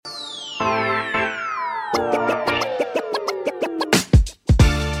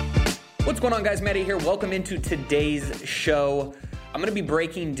What's going on, guys? Matty here. Welcome into today's show. I'm going to be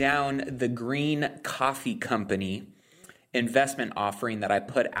breaking down the Green Coffee Company investment offering that I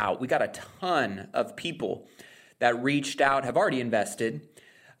put out. We got a ton of people that reached out, have already invested,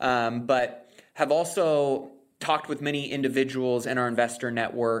 but have also talked with many individuals in our investor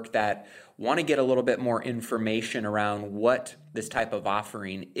network that want to get a little bit more information around what this type of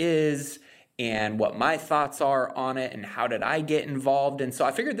offering is and what my thoughts are on it and how did I get involved. And so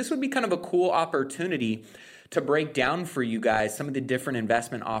I figured this would be kind of a cool opportunity to break down for you guys some of the different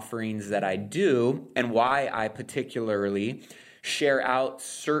investment offerings that I do and why I particularly share out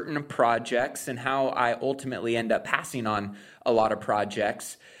certain projects and how I ultimately end up passing on a lot of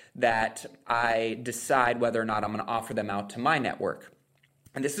projects that I decide whether or not I'm going to offer them out to my network.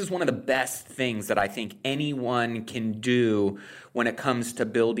 And this is one of the best things that I think anyone can do when it comes to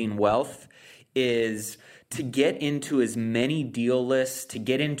building wealth is to get into as many deal lists, to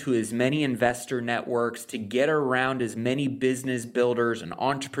get into as many investor networks, to get around as many business builders and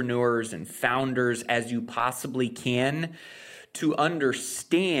entrepreneurs and founders as you possibly can to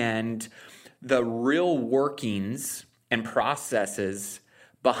understand the real workings and processes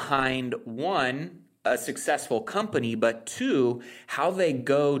behind, one, a successful company, but two, how they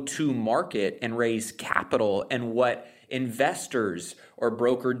go to market and raise capital and what investors or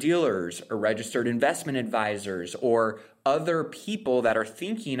broker-dealers or registered investment advisors or other people that are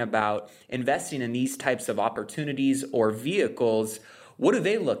thinking about investing in these types of opportunities or vehicles, what do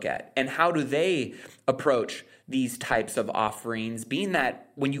they look at and how do they approach these types of offerings? Being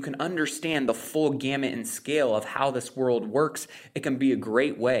that when you can understand the full gamut and scale of how this world works, it can be a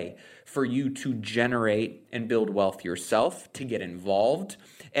great way for you to generate and build wealth yourself, to get involved.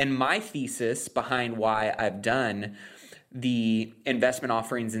 And my thesis behind why I've done the investment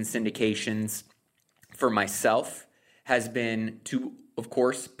offerings and syndications for myself has been to, of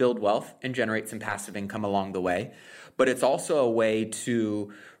course, build wealth and generate some passive income along the way. But it's also a way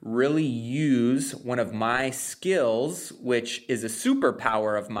to really use one of my skills, which is a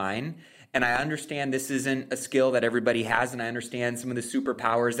superpower of mine. And I understand this isn't a skill that everybody has, and I understand some of the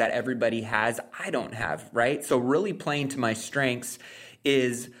superpowers that everybody has, I don't have, right? So really playing to my strengths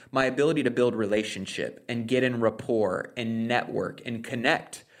is my ability to build relationship and get in rapport and network and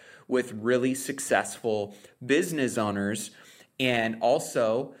connect with really successful business owners and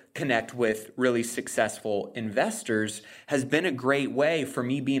also connect with really successful investors has been a great way for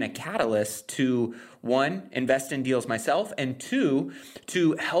me being a catalyst to, one, invest in deals myself, and two,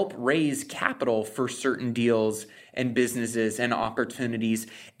 to help raise capital for certain deals and businesses and opportunities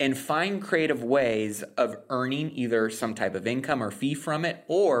and find creative ways of earning either some type of income or fee from it,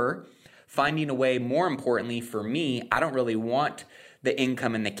 or finding a way, more importantly for me, I don't really want the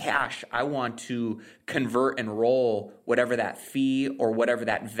income and the cash. I want to convert and roll whatever that fee or whatever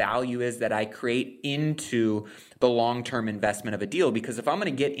that value is that I create into the long-term investment of a deal. Because if I'm going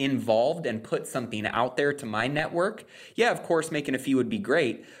to get involved and put something out there to my network, yeah, of course, making a fee would be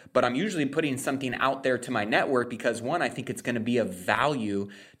great, but I'm usually putting something out there to my network because, one, I think it's going to be of value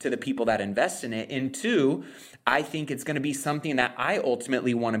to the people that invest in it, and two, I think it's going to be something that I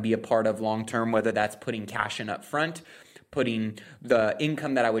ultimately want to be a part of long-term, whether that's putting cash in up front, putting the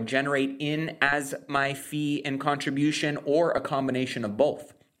income that I would generate in as my fee and contribution, or a combination of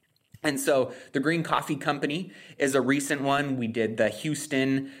both. And so the Green Coffee Company is a recent one. We did the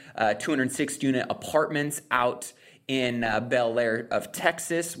Houston 206 unit apartments out in Bel Air of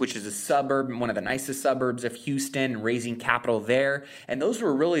Texas, which is a suburb, one of the nicest suburbs of Houston, raising capital there. And those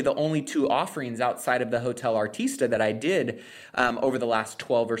were really the only two offerings outside of the Hotel Artista that I did over the last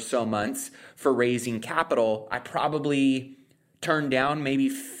 12 or so months for raising capital. I probably turned down maybe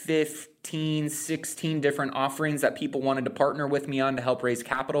 15, 16 different offerings that people wanted to partner with me on to help raise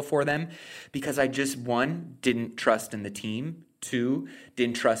capital for them because I just, one, didn't trust in the team, two,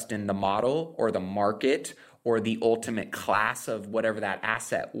 didn't trust in the model or the market or the ultimate class of whatever that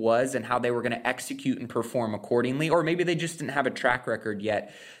asset was and how they were going to execute and perform accordingly. Or maybe they just didn't have a track record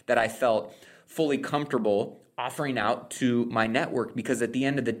yet that I felt fully comfortable offering out to my network, because at the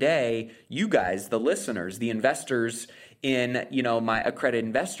end of the day, you guys, the listeners, the investors in, my accredited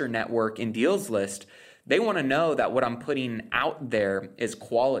investor network and deals list, they want to know that what I'm putting out there is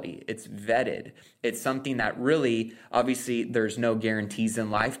quality. It's vetted. It's something that really, obviously, there's no guarantees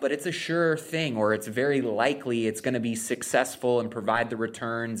in life, but it's a sure thing, or it's very likely it's going to be successful and provide the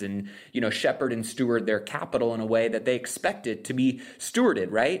returns and, shepherd and steward their capital in a way that they expect it to be stewarded,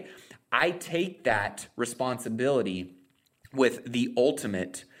 right? I take that responsibility with the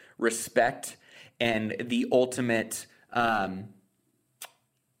ultimate respect and the ultimate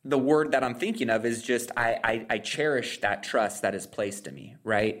the word that I'm thinking of is just I cherish that trust that is placed in me,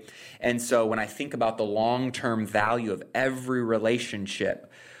 right? And so when I think about the long-term value of every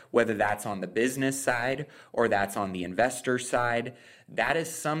relationship, whether that's on the business side or that's on the investor side, that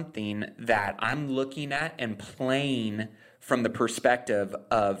is something that I'm looking at and playing from the perspective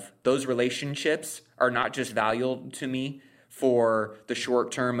of those relationships are not just valuable to me for the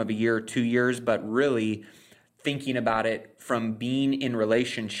short term of a year or 2 years, but really thinking about it from being in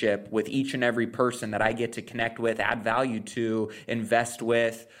relationship with each and every person that I get to connect with, add value to, invest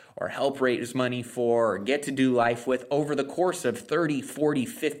with, or help raise money for, or get to do life with over the course of 30, 40,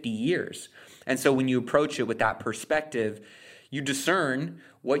 50 years. And so when you approach it with that perspective, you discern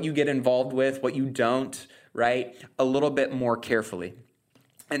what you get involved with, what you don't, right? A little bit more carefully.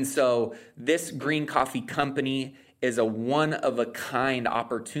 And so this green coffee company is a one-of-a-kind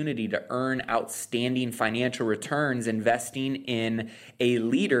opportunity to earn outstanding financial returns investing in a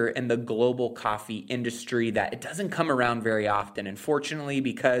leader in the global coffee industry that it doesn't come around very often. And fortunately,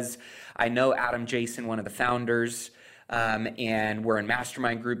 because I know Adam Jason, one of the founders, and we're in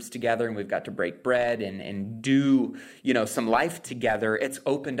mastermind groups together and we've got to break bread and do, some life together, it's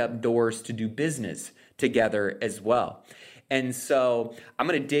opened up doors to do business together as well. And so I'm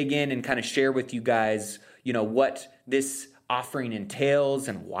going to dig in and kind of share with you guys what this offering entails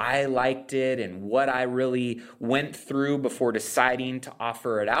and why I liked it and what I really went through before deciding to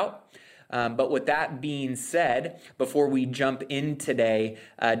offer it out. But with that being said, before we jump in today,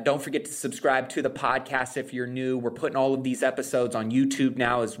 don't forget to subscribe to the podcast if you're new. We're putting all of these episodes on YouTube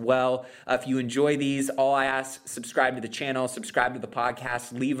now as well. If you enjoy these, all I ask, subscribe to the channel, subscribe to the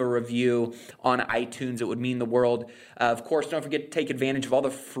podcast, leave a review on iTunes. It would mean the world. Of course, don't forget to take advantage of all the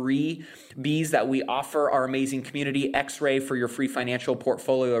freebies that we offer our amazing community. X-Ray for your free financial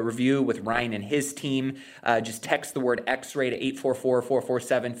portfolio review with Ryan and his team. Just text the word X-Ray to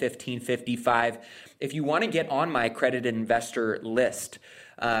 844-447-1550. If you want to get on my accredited investor list,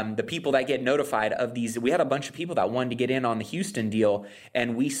 the people that get notified of these, we had a bunch of people that wanted to get in on the Houston deal,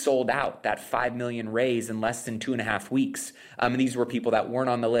 and we sold out that $5 million raise in less than 2.5 weeks. And these were people that weren't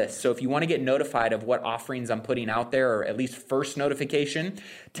on the list. So if you want to get notified of what offerings I'm putting out there, or at least first notification,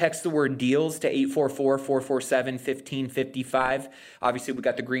 text the word deals to 844-447-1555. Obviously, we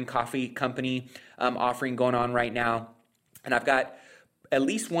got the Green Coffee Company offering going on right now, and I've got at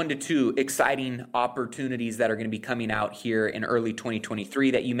least 1 to 2 exciting opportunities that are going to be coming out here in early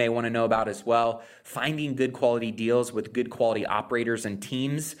 2023 that you may want to know about as well. Finding good quality deals with good quality operators and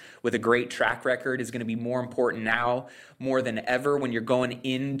teams with a great track record is going to be more important now more than ever when you're going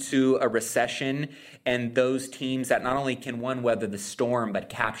into a recession, and those teams that not only can weather the storm but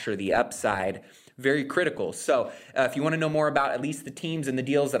capture the upside. Very critical. So if you want to know more about at least the teams and the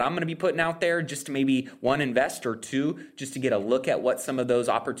deals that I'm going to be putting out there, just to maybe one, invest, or two, just to get a look at what some of those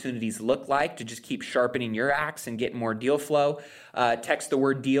opportunities look like, to just keep sharpening your axe and get more deal flow, text the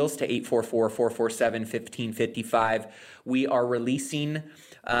word deals to 844-447-1555. We are releasing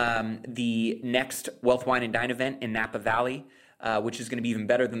the next Wealth, Wine, and Dine event in Napa Valley, which is going to be even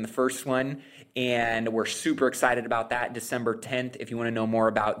better than the first one. And we're super excited about that, December 10th. If you want to know more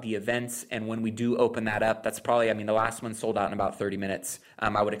about the events and when we do open that up, that's probably, the last one sold out in about 30 minutes.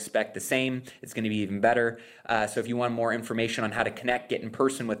 I would expect the same. It's going to be even better. So if you want more information on how to connect, get in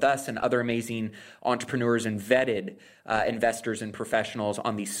person with us and other amazing entrepreneurs and vetted investors and professionals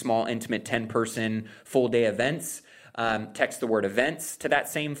on these small, intimate 10-person full-day events, text the word events to that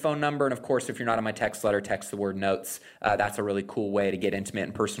same phone number. And of course, if you're not on my text letter, text the word notes. That's a really cool way to get intimate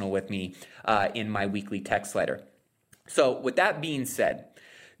and personal with me in my weekly text letter. So with that being said,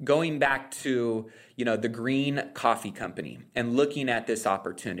 going back to, the Green Coffee Company and looking at this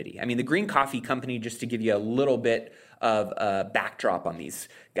opportunity. The Green Coffee Company, just to give you a little bit of a backdrop on these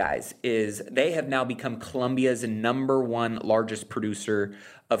guys, is they have now become Colombia's #1 largest producer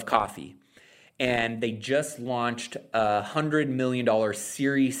of coffee. And they just launched a $100 million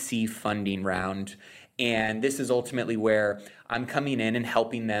Series C funding round. And this is ultimately where I'm coming in and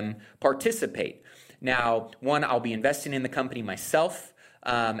helping them participate. Now, one, I'll be investing in the company myself.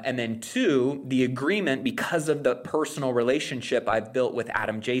 And then two, the agreement, because of the personal relationship I've built with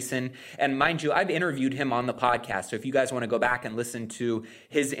Adam Jason. And mind you, I've interviewed him on the podcast. So if you guys want to go back and listen to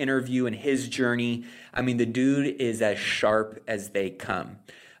his interview and his journey, the dude is as sharp as they come.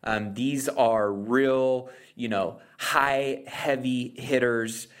 These are real, high, heavy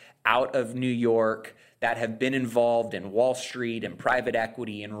hitters out of New York that have been involved in Wall Street and private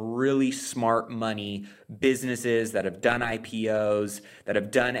equity and really smart money businesses that have done IPOs, that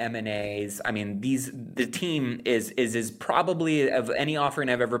have done M&As. The team is probably, of any offering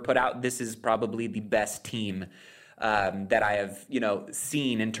I've ever put out, this is probably the best team that I have,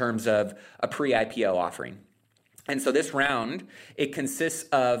 seen in terms of a pre-IPO offering. And so this round, it consists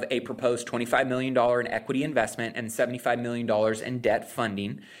of a proposed $25 million in equity investment and $75 million in debt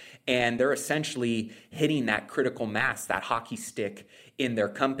funding. And they're essentially hitting that critical mass, that hockey stick in their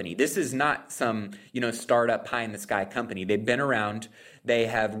company. This is not some, startup pie in the sky company. They've been around. They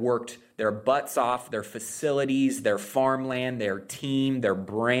have worked their butts off, their facilities, their farmland, their team, their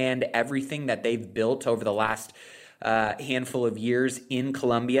brand, everything that they've built over the last handful of years in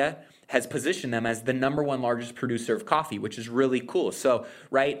Colombia has positioned them as the number one largest producer of coffee, which is really cool. So,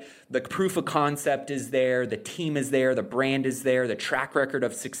 right, the proof of concept is there, the team is there, the brand is there, the track record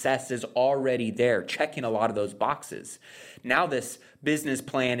of success is already there, checking a lot of those boxes. Now this business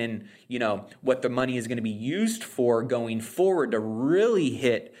plan and, what the money is going to be used for going forward to really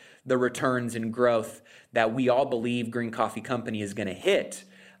hit the returns and growth that we all believe Green Coffee Company is going to hit,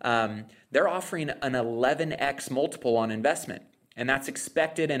 they're offering an 11x multiple on investment. And that's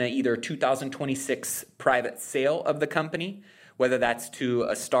expected in either 2026 private sale of the company, whether that's to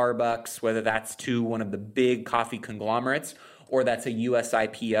a Starbucks, whether that's to one of the big coffee conglomerates, or that's a US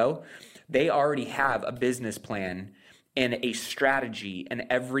IPO. They already have a business plan and a strategy, and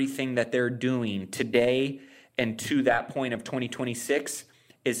everything that they're doing today and to that point of 2026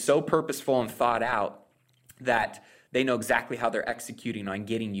 is so purposeful and thought out that they know exactly how they're executing on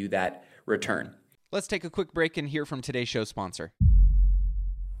getting you that return. Let's take a quick break and hear from today's show sponsor.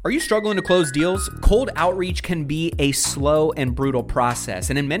 Are you struggling to close deals? Cold outreach can be a slow and brutal process,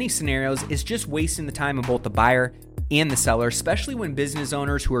 and in many scenarios, it's just wasting the time of both the buyer and the seller, especially when business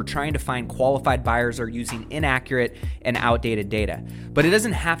owners who are trying to find qualified buyers are using inaccurate and outdated data. But it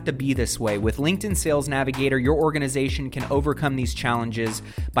doesn't have to be this way. With LinkedIn Sales Navigator, your organization can overcome these challenges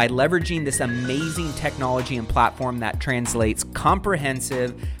by leveraging this amazing technology and platform that translates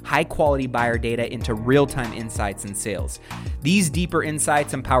comprehensive, high-quality buyer data into real-time insights in sales. These deeper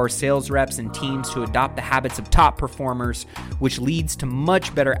insights empower sales reps and teams to adopt the habits of top performers, which leads to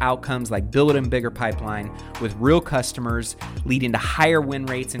much better outcomes like building a bigger pipeline with real customers, leading to higher win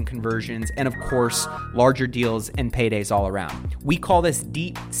rates and conversions, and of course, larger deals and paydays all around. We call this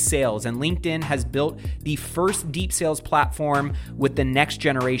deep sales, and LinkedIn has built the first deep sales platform with the next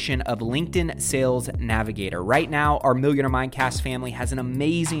generation of LinkedIn Sales Navigator. Right now, our Millionaire Mindcast family has an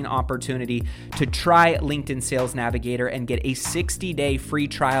amazing opportunity to try LinkedIn Sales Navigator and get a 60-day free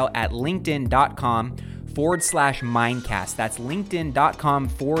trial at linkedin.com/Mindcast. That's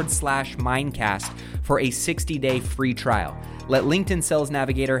linkedin.com/Mindcast for a 60-day free trial. Let LinkedIn Sales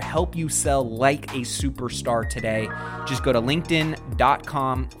Navigator help you sell like a superstar today. Just go to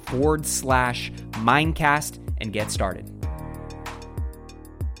linkedin.com/Mindcast and get started.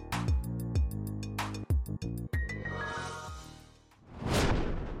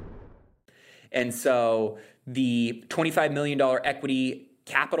 And so the $25 million equity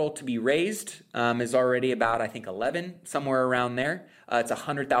capital to be raised is already about, I think, 11, somewhere around there. It's a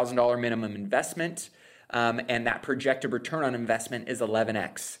 $100,000 minimum investment, and that projected return on investment is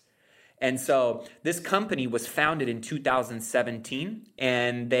 11x. And so this company was founded in 2017,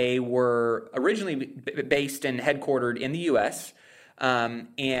 and they were originally based and headquartered in the U.S.,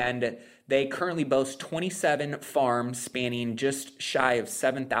 and they currently boast 27 farms spanning just shy of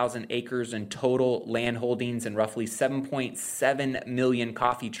 7,000 acres in total land holdings and roughly 7.7 million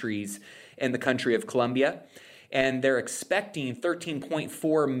coffee trees in the country of Colombia. And they're expecting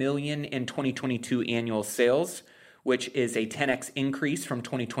 13.4 million in 2022 annual sales, which is a 10x increase from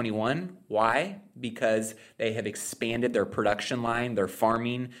 2021. Why? Because they have expanded their production line, their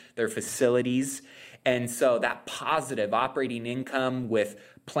farming, their facilities. And so that positive operating income with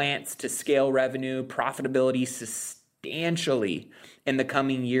plants to scale revenue, profitability substantially in the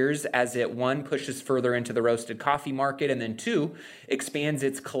coming years as it, one, pushes further into the roasted coffee market, and then two, expands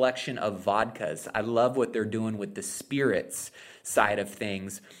its collection of vodkas. I love what they're doing with the spirits side of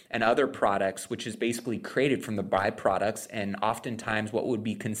things and other products, which is basically created from the byproducts and oftentimes what would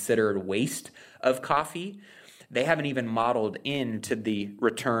be considered waste of coffee. They haven't even modeled into the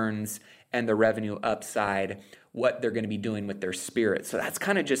returns and the revenue upside what they're going to be doing with their spirits. So that's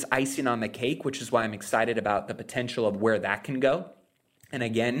kind of just icing on the cake, which is why I'm excited about the potential of where that can go. And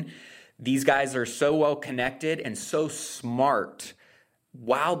again, these guys are so well connected and so smart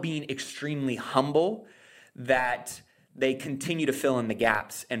while being extremely humble that they continue to fill in the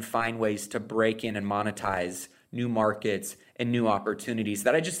gaps and find ways to break in and monetize new markets and new opportunities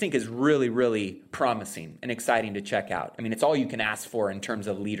that I just think is really, really promising and exciting to check out. I mean, it's all you can ask for in terms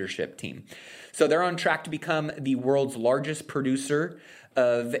of leadership team. So they're on track to become the world's largest producer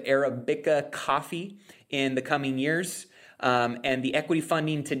of Arabica coffee in the coming years. And the equity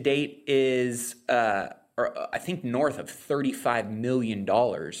funding to date is, or I think north of $35 million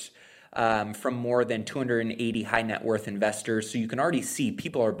from more than 280 high net worth investors. So you can already see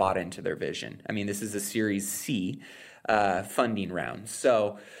people are bought into their vision. I mean, this is a Series C funding round.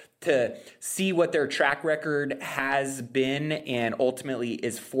 So to see what their track record has been and ultimately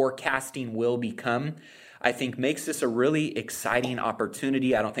is forecasting will become, I think makes this a really exciting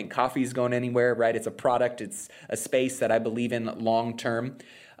opportunity. I don't think coffee is going anywhere, right? It's a product. It's a space that I believe in long term.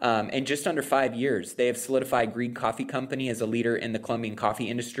 In just under 5 years, they have solidified Green Coffee Company as a leader in the Colombian coffee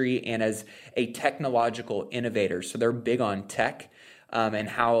industry and as a technological innovator. So they're big on tech and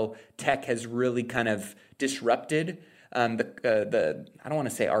how tech has really kind of disrupted the I don't want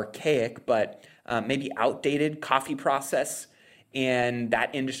to say archaic, but maybe outdated coffee process and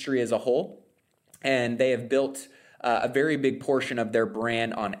that industry as a whole. And they have built a very big portion of their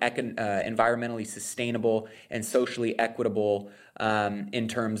brand on environmentally sustainable and socially equitable in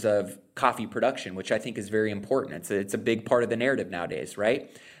terms of coffee production, which I think is very important. It's a big part of the narrative nowadays,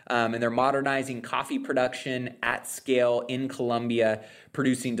 right? And they're modernizing coffee production at scale in Colombia,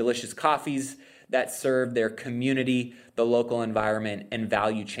 producing delicious coffees that serve their community, the local environment, and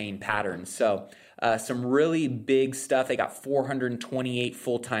value chain patterns. So some really big stuff. They got 428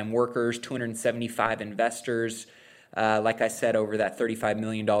 full-time workers, 275 investors. Like I said, over that $35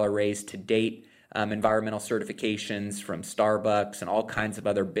 million raise to date, environmental certifications from Starbucks and all kinds of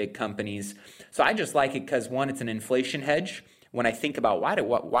other big companies. So I just like it because, one, it's an inflation hedge. When I think about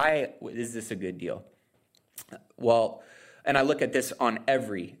why is this a good deal? Well, and I look at this on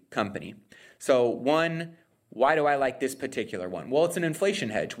every company. So one, why do I like this particular one? Well, it's an inflation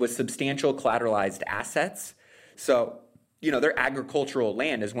hedge with substantial collateralized assets. So, their agricultural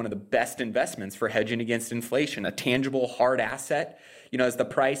land is one of the best investments for hedging against inflation, a tangible hard asset. As the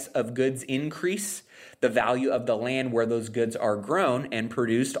price of goods increase, the value of the land where those goods are grown and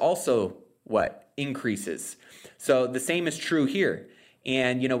produced also increases. So the same is true here.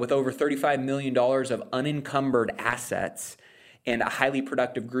 And, with over $35 million of unencumbered assets and a highly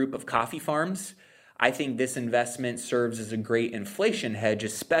productive group of coffee farms, I think this investment serves as a great inflation hedge,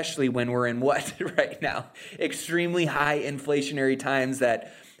 especially when we're in right now? Extremely high inflationary times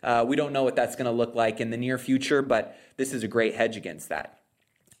that we don't know what that's going to look like in the near future, but this is a great hedge against that.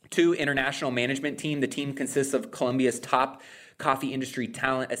 2, international management team. The team consists of Colombia's top coffee industry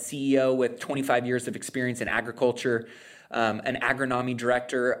talent, a CEO with 25 years of experience in agriculture, an agronomy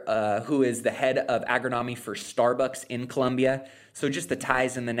director who is the head of agronomy for Starbucks in Colombia. So just the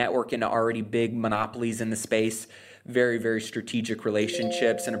ties in the network into already big monopolies in the space, very, very strategic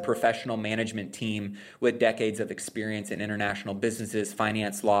relationships, and a professional management team with decades of experience in international businesses,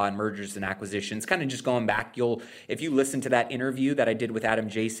 finance, law, and mergers and acquisitions. Kind of just going back, if you listen to that interview that I did with Adam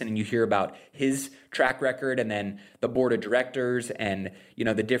Jason and you hear about his track record and then the board of directors and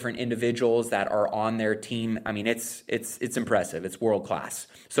the different individuals that are on their team, I mean, it's impressive. It's world class.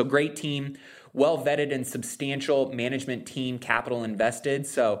 So great team, well vetted and substantial management team, capital invested.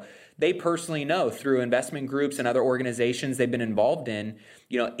 So they personally know through investment groups and other organizations they've been involved in,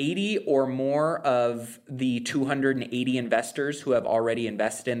 80 or more of the 280 investors who have already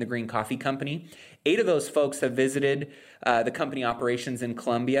invested in the Green Coffee Company. 8 of those folks have visited the company operations in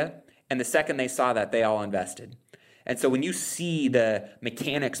Colombia, and the second they saw that, they all invested. And so when you see the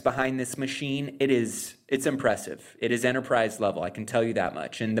mechanics behind this machine, it's impressive. It is enterprise level, I can tell you that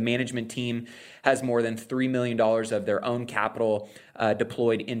much. And the management team has more than $3 million of their own capital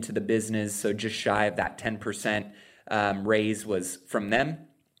deployed into the business, so just shy of that 10% raise was from them.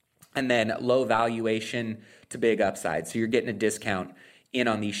 And then low valuation to big upside. So you're getting a discount in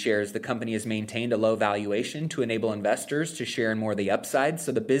on these shares. The company has maintained a low valuation to enable investors to share in more of the upside.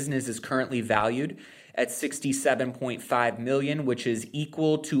 So the business is currently valued at $67.5 million, which is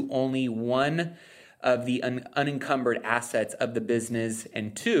equal to only one of the unencumbered assets of the business,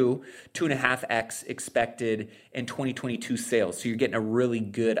 and 2.5x expected in 2022 sales. So you're getting a really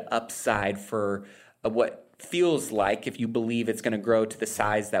good upside for what feels like, if you believe it's going to grow to the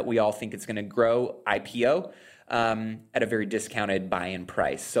size that we all think it's going to grow, IPO, at a very discounted buy-in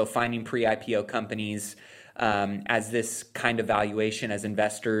price. So finding pre-IPO companies as this kind of valuation as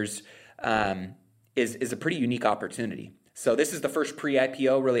investors is a pretty unique opportunity. So this is the first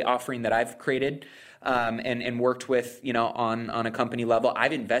pre-IPO really offering that I've created and worked with, on a company level.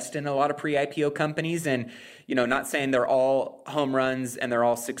 I've invested in a lot of pre-IPO companies, and, not saying they're all home runs and they're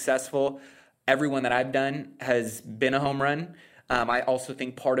all successful. Everyone that I've done has been a home run. I also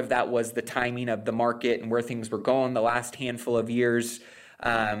think part of that was the timing of the market and where things were going the last handful of years.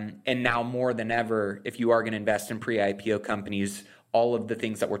 And now more than ever, if you are going to invest in pre-IPO companies, all of the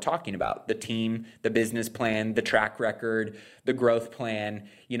things that we're talking about: the team, the business plan, the track record, the growth plan,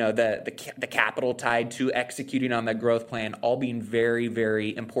 the capital tied to executing on that growth plan, all being very,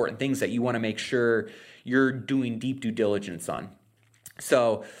 very important things that you want to make sure you're doing deep due diligence on.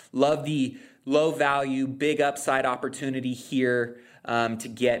 So love the low value, big upside opportunity here to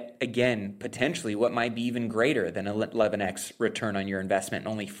get, again, potentially what might be even greater than 11x return on your investment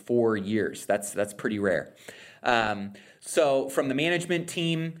in only 4 years. That's pretty rare. So from the management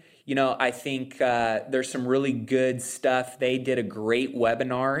team, I think there's some really good stuff. They did a great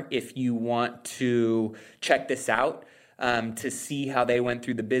webinar if you want to check this out. To see how they went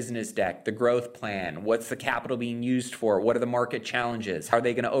through the business deck, the growth plan, what's the capital being used for, what are the market challenges, how are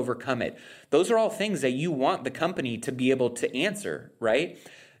they going to overcome it? Those are all things that you want the company to be able to answer, right?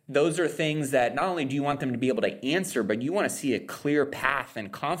 Those are things that not only do you want them to be able to answer, but you want to see a clear path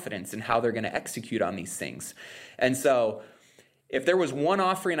and confidence in how they're going to execute on these things. And so if there was one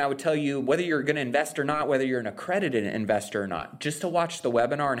offering, I would tell you, whether you're going to invest or not, whether you're an accredited investor or not, just to watch the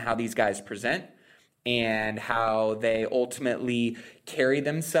webinar and how these guys present and how they ultimately carry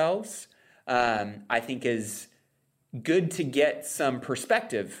themselves, I think is good to get some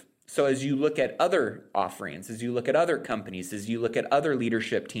perspective. So as you look at other offerings, as you look at other companies, as you look at other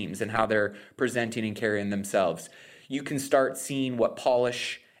leadership teams and how they're presenting and carrying themselves, you can start seeing what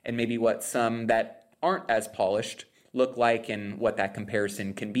polish and maybe what some that aren't as polished look like and what that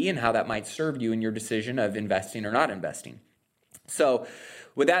comparison can be and how that might serve you in your decision of investing or not investing. So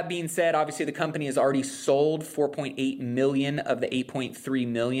with that being said, obviously the company has already sold 4.8 million of the 8.3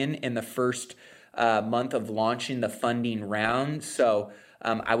 million in the first month of launching the funding round. So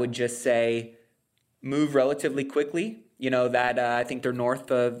I would just say move relatively quickly. I think they're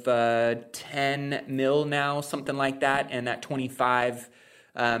north of 10 mil now, something like that. And that 25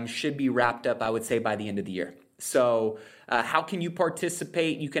 should be wrapped up, I would say, by the end of the year. So how can you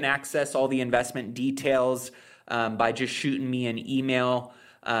participate? You can access all the investment details by just shooting me an email,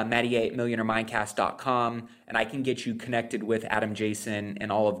 Matty@millionairemindcast.com, and I can get you connected with Adam Jason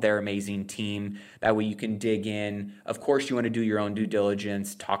and all of their amazing team. That way you can dig in. Of course, you want to do your own due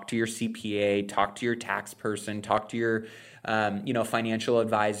diligence, talk to your CPA, talk to your tax person, talk to your financial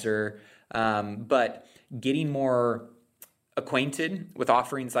advisor. But getting more acquainted with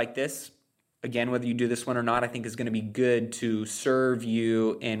offerings like this, again, whether you do this one or not, I think is going to be good to serve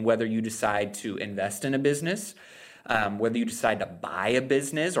you in whether you decide to invest in a business, whether you decide to buy a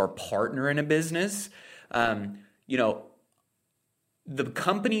business or partner in a business. The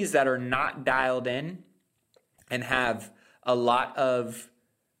companies that are not dialed in and have a lot of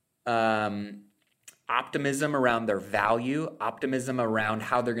optimism around their value, optimism around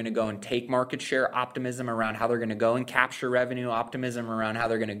how they're going to go and take market share, optimism around how they're going to go and capture revenue, optimism around how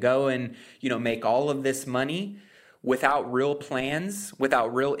they're going to go and, make all of this money without real plans, without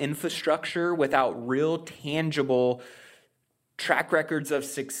real infrastructure, without real tangible track records of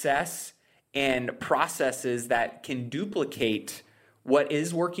success and processes that can duplicate what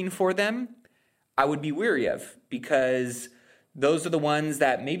is working for them, I would be weary of, because those are the ones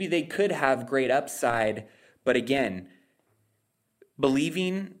that maybe they could have great upside, but again,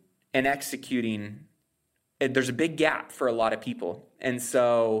 believing and executing, there's a big gap for a lot of people. And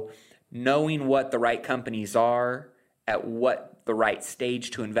so knowing what the right companies are, at what the right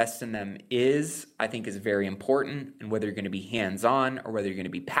stage to invest in them is, I think is very important. And whether you're going to be hands-on or whether you're going to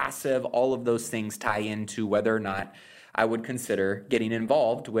be passive, all of those things tie into whether or not I would consider getting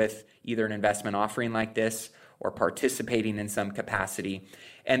involved with either an investment offering like this or participating in some capacity.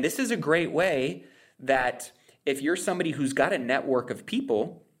 And this is a great way that if you're somebody who's got a network of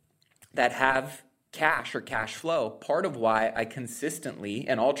people that have cash or cash flow, part of why I consistently,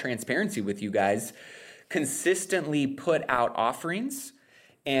 and all transparency with you guys, consistently put out offerings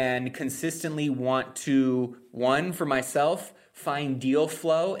and consistently want to, one, for myself, find deal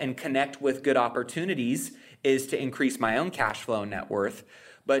flow and connect with good opportunities is to increase my own cash flow and net worth.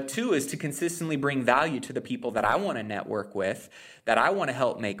 But two is to consistently bring value to the people that I want to network with, that I want to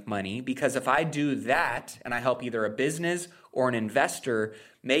help make money. Because if I do that and I help either a business or an investor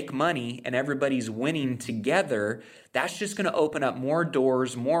make money and everybody's winning together, that's just going to open up more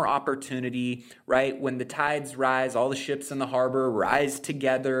doors, more opportunity, right? When the tides rise, all the ships in the harbor rise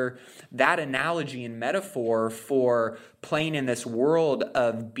together. That analogy and metaphor for playing in this world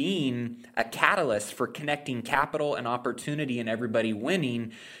of being a catalyst for connecting capital and opportunity and everybody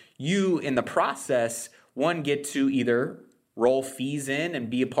winning, you in the process, one, get to either roll fees in and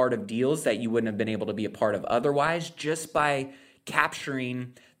be a part of deals that you wouldn't have been able to be a part of otherwise, just by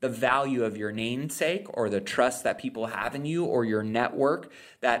capturing the value of your namesake or the trust that people have in you or your network,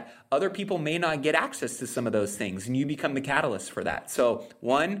 that other people may not get access to some of those things, and you become the catalyst for that. So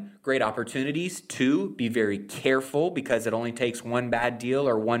 1, great opportunities. 2, be very careful, because it only takes one bad deal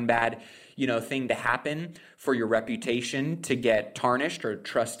or one bad thing to happen for your reputation to get tarnished or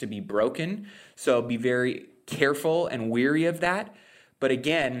trust to be broken. So be very careful and weary of that. But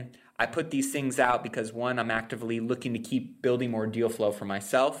again, I put these things out because 1, I'm actively looking to keep building more deal flow for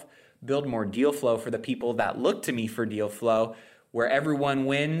myself, build more deal flow for the people that look to me for deal flow, where everyone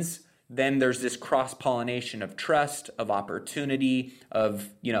wins. Then there's this cross-pollination of trust, of opportunity,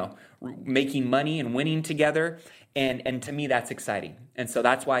 of, making money and winning together. And to me, that's exciting. And so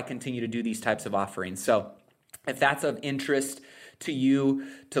that's why I continue to do these types of offerings. So if that's of interest to you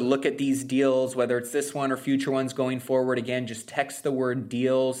to look at these deals, whether it's this one or future ones going forward, again, just text the word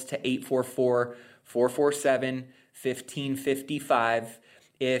deals to 844-447-1555.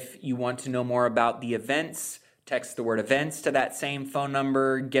 If you want to know more about the events, text the word events to that same phone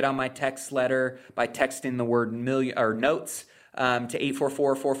number. Get on my text letter by texting the word notes to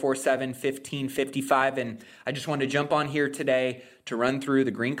 844-447-1555. And I just wanted to jump on here today to run through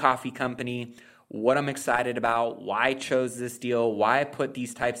the Green Coffee Company, what I'm excited about, why I chose this deal, why I put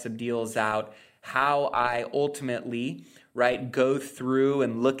these types of deals out, how I ultimately, go through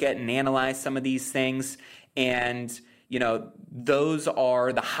and look at and analyze some of these things. And, those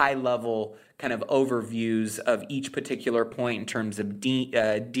are the high level kind of overviews of each particular point in terms of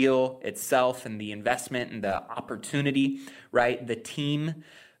deal itself and the investment and the opportunity, the team,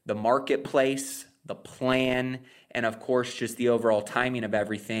 the marketplace, the plan, and of course, just the overall timing of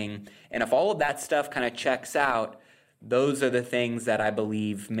everything. And if all of that stuff kind of checks out, those are the things that I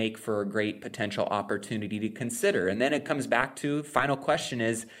believe make for a great potential opportunity to consider. And then it comes back to, final question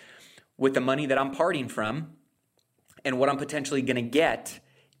is, with the money that I'm parting from and what I'm potentially going to get,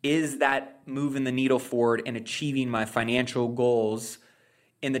 is that moving the needle forward and achieving my financial goals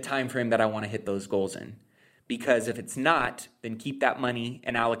in the time frame that I want to hit those goals in? Because if it's not, then keep that money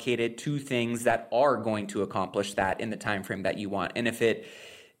and allocate it to things that are going to accomplish that in the time frame that you want. And if it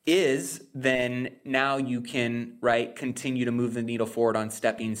is, then now you can, continue to move the needle forward on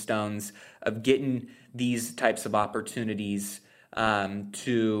stepping stones of getting these types of opportunities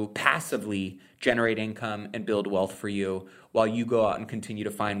to passively generate income and build wealth for you while you go out and continue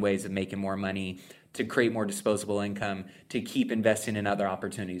to find ways of making more money, to create more disposable income, to keep investing in other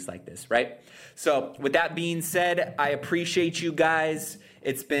opportunities like this, So with that being said, I appreciate you guys.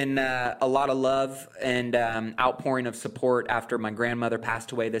 It's been a lot of love and outpouring of support after my grandmother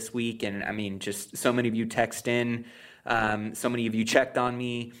passed away this week. And just so many of you text in, so many of you checked on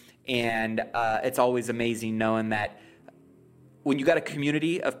me. And it's always amazing knowing that when you got a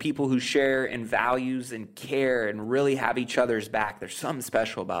community of people who share in values and care and really have each other's back, there's something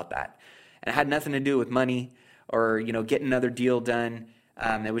special about that. And it had nothing to do with money or, getting another deal done.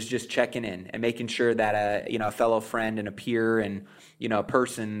 It was just checking in and making sure that, a fellow friend and a peer and, a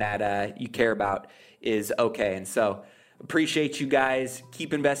person that you care about is okay. And so appreciate you guys.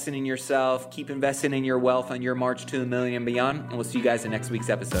 Keep investing in yourself. Keep investing in your wealth on your march to $1 million and beyond. And we'll see you guys in next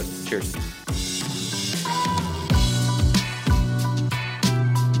week's episode. Cheers.